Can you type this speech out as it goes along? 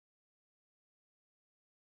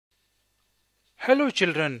Hello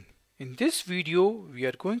children, in this video we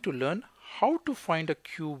are going to learn how to find a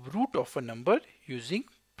cube root of a number using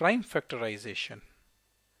prime factorization.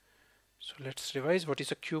 So let's revise what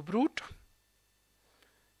is a cube root.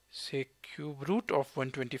 Say cube root of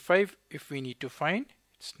 125 if we need to find,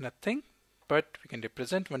 it's nothing but we can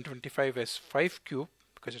represent 125 as 5 cube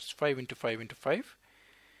because it's 5 into 5 into 5.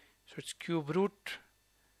 So it's cube root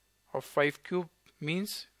of 5 cube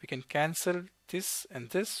means we can cancel this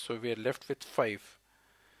and this, so we are left with 5.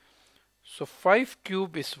 So 5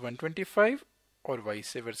 cube is 125 or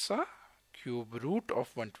vice versa. Cube root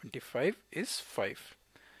of 125 is 5.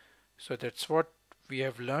 So that's what we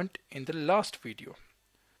have learned in the last video.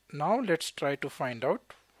 Now let's try to find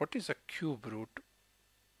out what is a cube root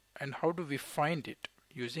and how do we find it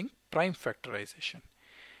using prime factorization.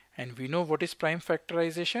 And we know what is prime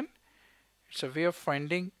factorization. It's a way of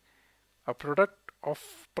finding a product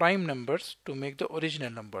of prime numbers to make the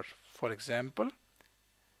original number. For example,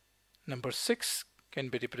 number 6 can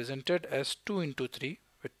be represented as 2 into 3,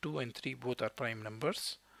 where 2 and 3 both are prime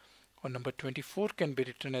numbers. Or number 24 can be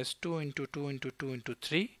written as 2 into 2 into 2 into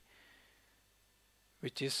 3,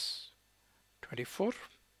 which is 24,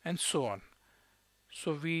 and so on.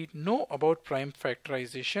 So we know about prime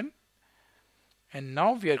factorization, and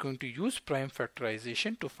now we are going to use prime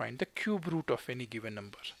factorization to find the cube root of any given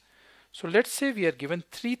number. So let's say we are given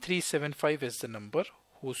 3375 as the number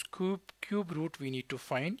whose cube root we need to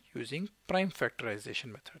find using prime factorization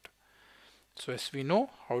method. So as we know,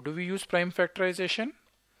 how do we use prime factorization?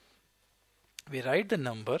 We write the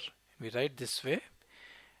number, we write this way,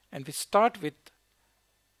 and we start with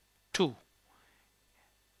 2.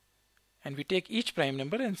 And we take each prime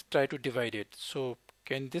number and try to divide it. So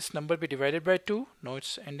can this number be divided by 2? No,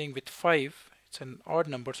 it's ending with 5. It's an odd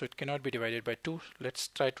number, so it cannot be divided by 2. Let's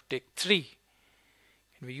try to take 3.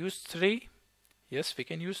 Can we use 3? Yes, we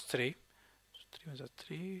can use 3. So 3 ones are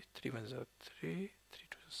 3, 3 ones are 3, 3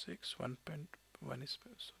 2 is 6, 1 is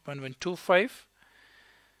 1125.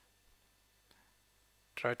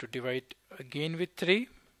 Try to divide again with 3.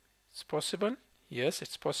 It's possible. Yes,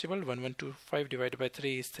 it's possible. 1125 divided by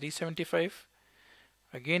 3 is 375.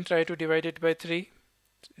 Again try to divide it by 3.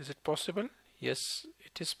 Is it possible? Yes,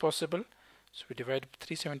 it is possible. So we divide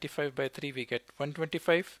 375 by 3, we get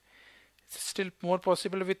 125. It's still more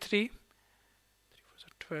possible with 3. 3 was a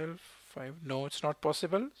 12, 5. No, it's not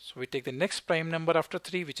possible. So we take the next prime number after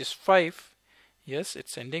 3, which is 5. Yes,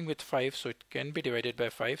 it's ending with 5, so it can be divided by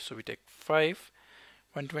 5. So we take 5.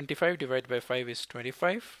 125 divided by 5 is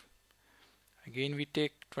 25. Again we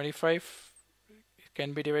take 25. It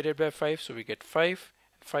can be divided by 5, so we get 5.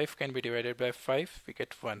 And 5 can be divided by 5, we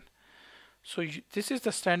get 1. So this is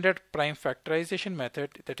the standard prime factorization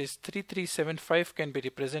method, that is 3375 can be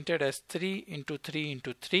represented as 3 into 3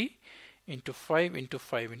 into 3 into 5 into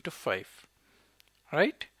 5 into 5.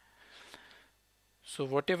 Right? So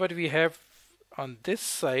whatever we have on this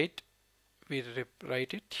side, we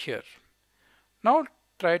write it here. Now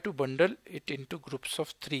try to bundle it into groups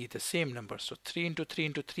of 3, the same number. So 3 into 3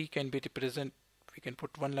 into 3 can be represented, we can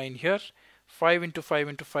put one line here. 5 into 5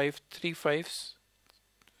 into 5, 3 5s.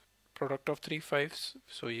 Product of 3 5s,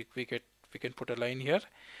 so we can put a line here,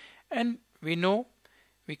 and we know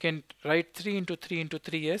we can write 3 into 3 into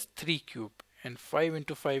 3 as 3 cube and 5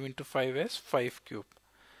 into 5 into 5 as 5 cube.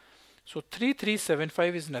 So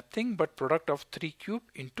 3375 is nothing but product of 3 cube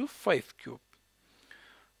into 5 cube.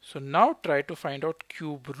 So now try to find out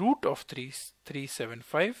cube root of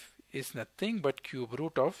 3375 is nothing but cube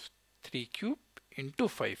root of 3 cube into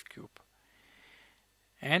 5 cube.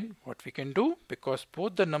 And what we can do, because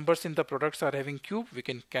both the numbers in the products are having cube, we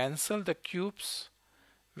can cancel the cubes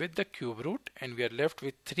with the cube root, and we are left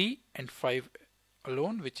with 3 and 5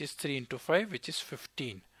 alone, which is 3 into 5, which is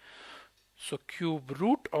 15. So cube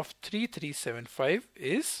root of 3375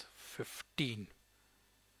 is 15.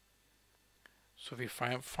 So we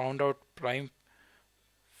found out prime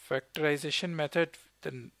factorization method,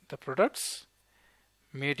 the products,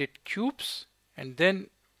 made it cubes, and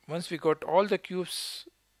then once we got all the cubes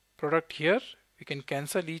product here, we can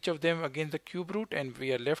cancel each of them against the cube root, and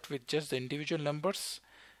we are left with just the individual numbers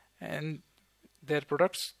and their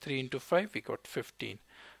products. 3 into 5, we got 15.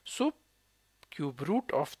 So cube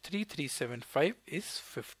root of 3375 is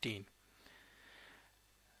 15.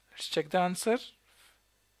 Let's check the answer.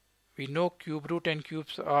 We know cube root and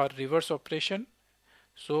cubes are reverse operation,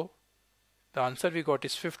 so the answer we got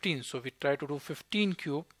is 15. So we try to do 15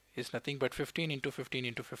 cube is nothing but 15 into 15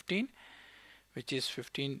 into 15, which is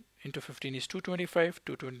 15 into 15 is 225,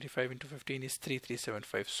 225 into 15 is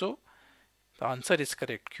 3375. So the answer is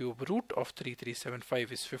correct. Cube root of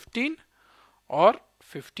 3375 is 15, or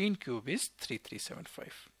 15 cube is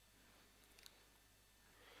 3375.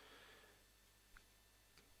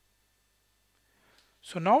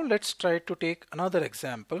 So now let's try to take another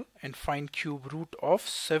example and find cube root of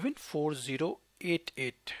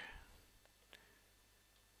 74088.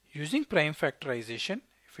 Using prime factorization,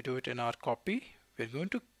 if we do it in our copy, we're going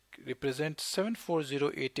to represent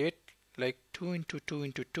 74088 like 2 into 2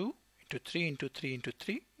 into 2 into 3 into 3 into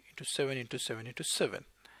 3 into 7 into 7 into 7.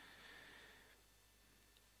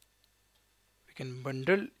 We can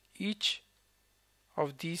bundle each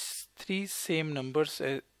of these three same numbers.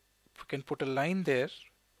 We can put a line there,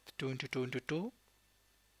 2 into 2 into 2,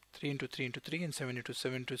 3 into 3 into 3 and 7 into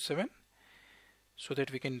 7 into 7, so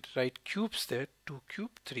that we can write cubes there, 2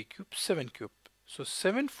 cube, 3 cube, 7 cube. So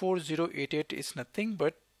 74088 is nothing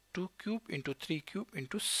but 2 cube into 3 cube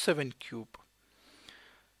into 7 cube.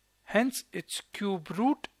 Hence its cube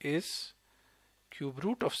root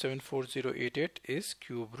of 74088 is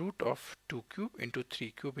cube root of 2 cube into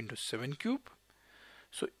 3 cube into 7 cube.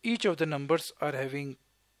 So each of the numbers are having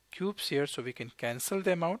cubes here, so we can cancel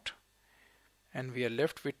them out and we are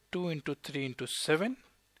left with 2 into 3 into 7.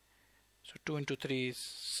 So 2 into 3 is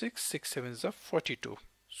 6, 6 7s are 42.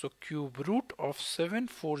 So cube root of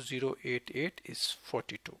 74088 is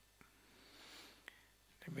 42.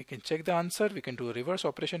 Then we can check the answer. We can do a reverse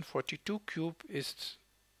operation. 42 cube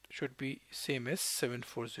should be same as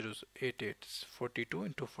 74088. 42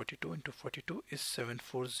 into 42 into 42 is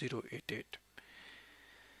 74088.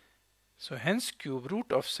 So hence cube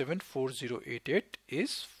root of 74088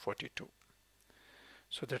 is 42.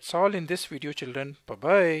 So that's all in this video, children. Bye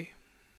bye.